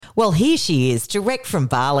Well, here she is, direct from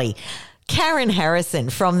Bali. Karen Harrison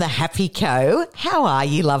from the Happy Co. How are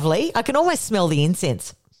you, lovely? I can almost smell the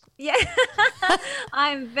incense. Yeah,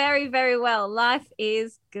 I'm very, very well. Life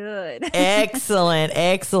is good. Excellent,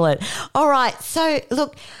 excellent. All right, so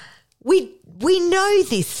look, we know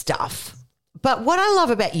this stuff, but what I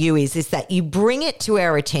love about you is that you bring it to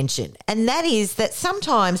our attention, and that is that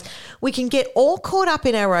sometimes we can get all caught up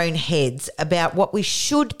in our own heads about what we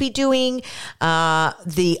should be doing,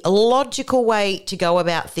 the logical way to go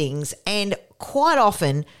about things, and quite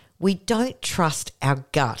often we don't trust our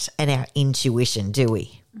gut and our intuition, do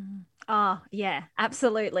we? Oh, yeah,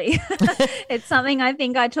 absolutely. It's something I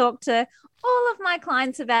think I talk to all of my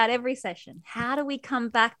clients about every session. How do we come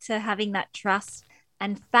back to having that trust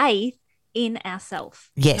and faith in ourselves?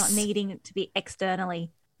 Yes. Not needing it to be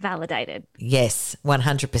externally validated. Yes,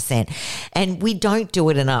 100%. And we don't do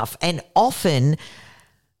it enough. And often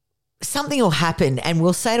something will happen and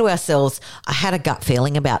we'll say to ourselves, I had a gut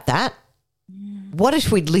feeling about that. What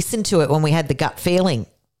if we'd listened to it when we had the gut feeling?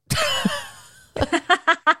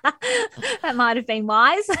 That might have been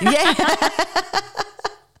wise. Yeah.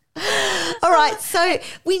 All right. So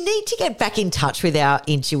we need to get back in touch with our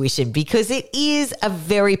intuition because it is a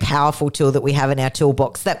very powerful tool that we have in our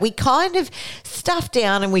toolbox that we kind of stuff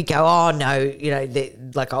down and we go, oh, no,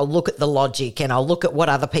 like I'll look at the logic and I'll look at what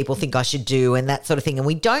other people think I should do and that sort of thing. And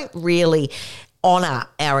we don't really honour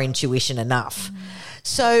our intuition enough.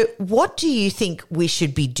 So what do you think we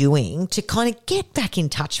should be doing to kind of get back in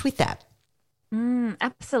touch with that?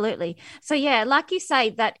 Absolutely. So, yeah, like you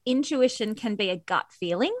say, that intuition can be a gut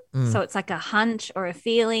feeling. So it's like a hunch or a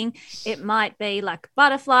feeling. It might be like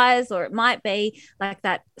butterflies or it might be like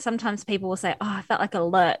that. Sometimes people will say, oh, I felt like a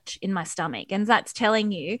lurch in my stomach. And that's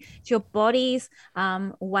telling you it's your body's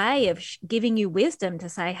way of giving you wisdom to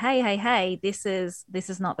say, hey, this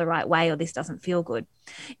is not the right way or this doesn't feel good.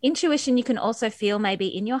 Intuition, you can also feel maybe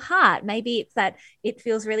in your heart. Maybe it's that it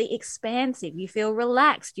feels really expansive. You feel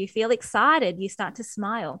relaxed. You feel excited. You start to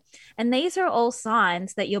smile. And these are all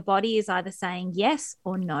signs that your body is either saying yes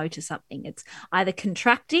or no to something. It's either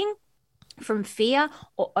contracting from fear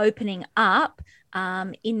or opening up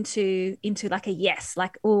into like a yes,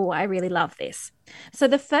 like, oh, I really love this. So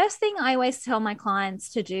the first thing I always tell my clients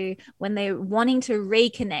to do when they're wanting to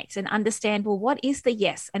reconnect and understand, well, what is the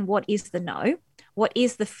yes and what is the no? What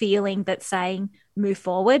is the feeling that's saying move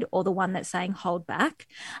forward or the one that's saying hold back,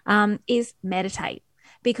 is meditate.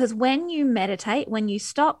 Because when you meditate, when you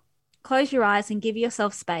stop, close your eyes and give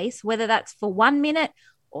yourself space, whether that's for 1 minute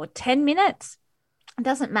or 10 minutes, it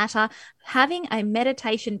doesn't matter. Having a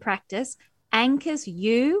meditation practice anchors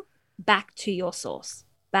you back to your source,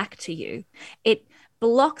 back to you. It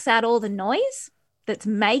blocks out all the noise that's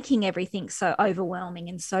making everything so overwhelming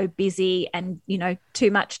and so busy and,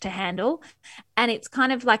 too much to handle. And it's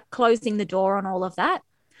kind of like closing the door on all of that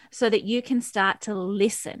so that you can start to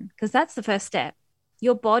listen, because that's the first step.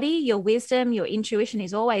 Your body, your wisdom, your intuition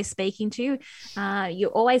is always speaking to you. You're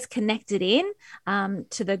always connected in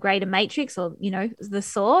to the greater matrix or, the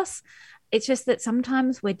source. It's just that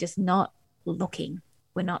sometimes we're just not looking.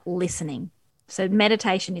 We're not listening. So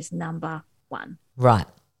meditation is number one. Right.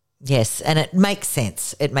 Yes. And it makes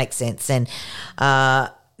sense. It makes sense. And,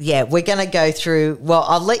 we're going to go through, well,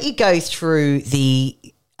 I'll let you go through the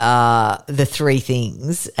three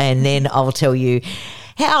things and then I'll tell you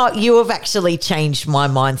how you have actually changed my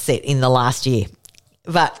mindset in the last year.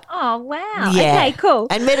 But oh, wow. Yeah. Okay, cool.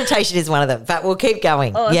 And meditation is one of them, but we'll keep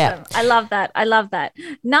going. Awesome. Yeah. I love that.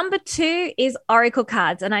 Number 2 is Oracle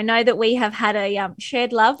cards. And I know that we have had a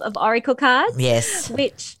shared love of Oracle cards. Yes.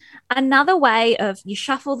 Which another way of you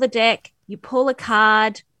shuffle the deck, you pull a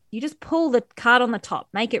card, you just pull the card on the top,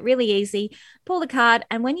 make it really easy, pull the card.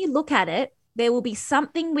 And when you look at it, there will be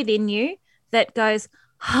something within you that goes,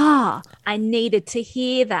 I needed to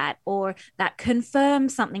hear that, or that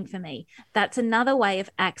confirms something for me. That's another way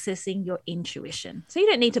of accessing your intuition. So you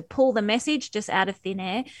don't need to pull the message just out of thin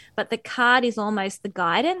air, but the card is almost the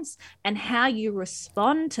guidance, and how you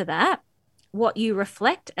respond to that, what you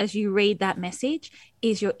reflect as you read that message,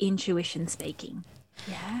 is your intuition speaking.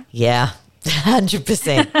 Yeah. Yeah.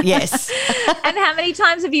 100%. Yes. And how many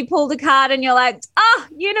times have you pulled a card and you're like, oh,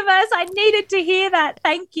 universe, I needed to hear that.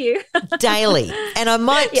 Thank you. Daily. And I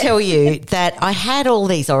might tell you that I had all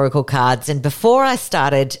these Oracle cards, and before I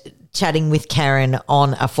started chatting with Karen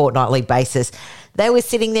on a fortnightly basis, they were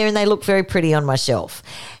sitting there and they looked very pretty on my shelf.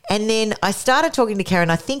 And then I started talking to Karen.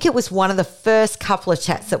 I think it was one of the first couple of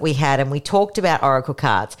chats that we had, and we talked about Oracle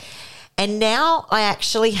cards. And now I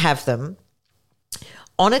actually have them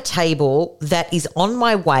on a table that is on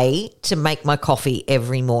my way to make my coffee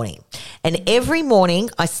every morning. And every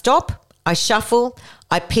morning I stop, I shuffle,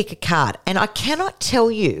 I pick a card. And I cannot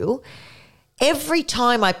tell you, every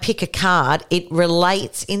time I pick a card, it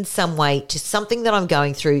relates in some way to something that I'm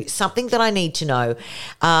going through, something that I need to know.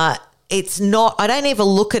 It's not, I don't ever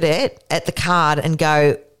look at it, at the card, and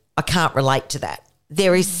go, I can't relate to that.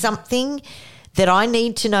 There is something that I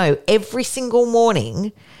need to know every single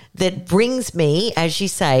morning that brings me, as you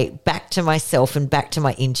say, back to myself and back to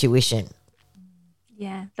my intuition.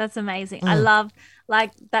 Yeah, that's amazing. I love,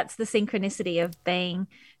 like, that's the synchronicity of being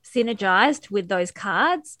synergized with those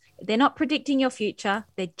cards. They're not predicting your future.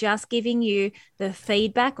 They're just giving you the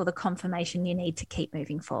feedback or the confirmation you need to keep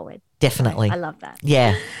moving forward. Definitely. So I love that.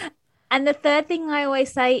 Yeah. And the third thing I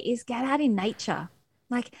always say is get out in nature.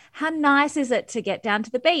 Like, how nice is it to get down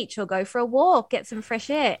to the beach or go for a walk, get some fresh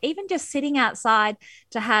air, even just sitting outside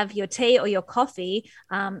to have your tea or your coffee,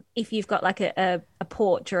 if you've got like a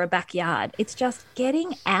porch or a backyard. It's just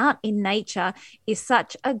getting out in nature is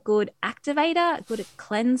such a good activator, a good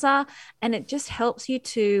cleanser, and it just helps you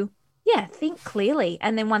to, think clearly.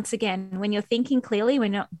 And then once again, when you're thinking clearly,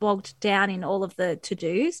 when you're not bogged down in all of the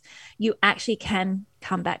to-dos, you actually can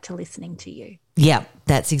come back to listening to you. Yeah,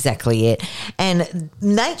 that's exactly it. And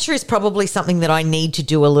nature is probably something that I need to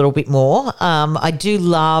do a little bit more. I do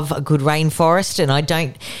love a good rainforest, and I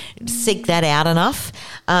don't seek that out enough.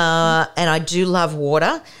 And I do love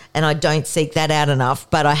water, and I don't seek that out enough.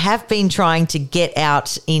 But I have been trying to get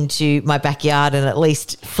out into my backyard and at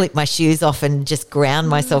least flip my shoes off and just ground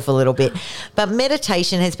myself a little bit. But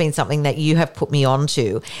meditation has been something that you have put me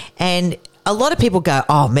onto. And a lot of people go,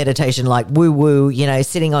 oh, meditation, like woo-woo,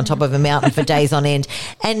 sitting on top of a mountain for days on end.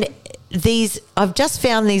 And I've just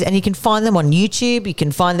found these, and you can find them on YouTube. You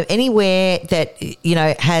can find them anywhere that,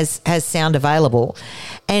 has sound available.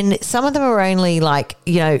 And some of them are only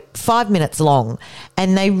 5 minutes long,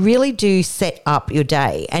 and they really do set up your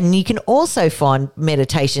day. And you can also find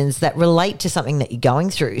meditations that relate to something that you're going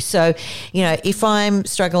through. So, if I'm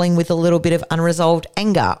struggling with a little bit of unresolved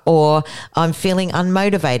anger, or I'm feeling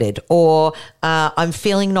unmotivated, or I'm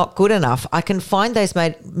feeling not good enough, I can find those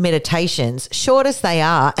meditations, short as they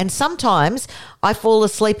are. And sometimes I fall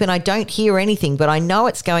asleep and I don't hear anything, but I know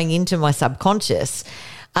it's going into my subconscious.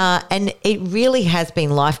 And it really has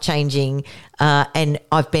been life-changing, and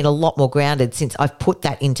I've been a lot more grounded since I've put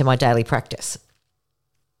that into my daily practice.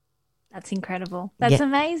 That's incredible. That's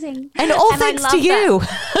amazing. And all thanks to you.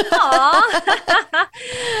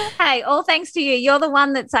 Hey, all thanks to you. You're the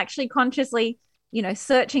one that's actually consciously,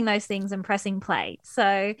 searching those things and pressing play.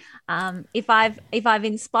 So if I've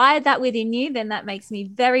inspired that within you, then that makes me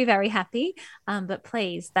very, very happy. But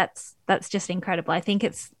please, that's just incredible. I think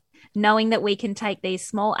it's knowing that we can take these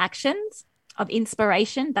small actions of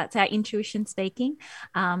inspiration, that's our intuition speaking,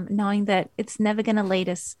 knowing that it's never going to lead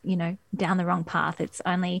us, down the wrong path. It's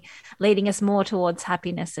only leading us more towards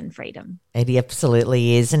happiness and freedom. It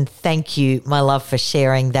absolutely is. And thank you, my love, for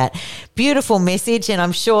sharing that beautiful message. And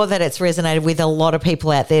I'm sure that it's resonated with a lot of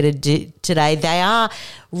people out there today. They are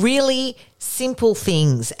really simple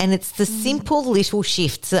things, and it's the simple little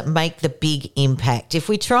shifts that make the big impact. If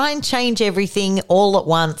we try and change everything all at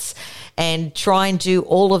once and try and do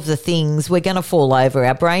all of the things, we're going to fall over.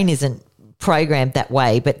 Our brain isn't programmed that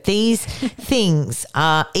way, but these things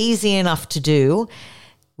are easy enough to do.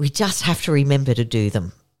 We just have to remember to do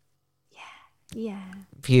them. Yeah.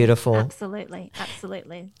 Beautiful. Absolutely.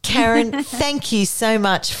 Karen, thank you so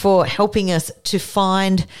much for helping us to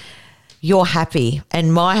find you're happy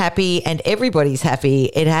and my happy and everybody's happy.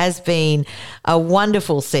 It has been a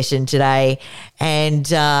wonderful session today, and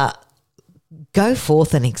go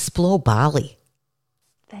forth and explore Bali.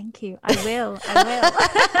 Thank you. I will.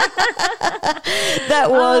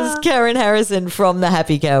 That was Karen Harrison from The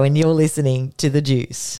Happy Co, and you're listening to The Juice.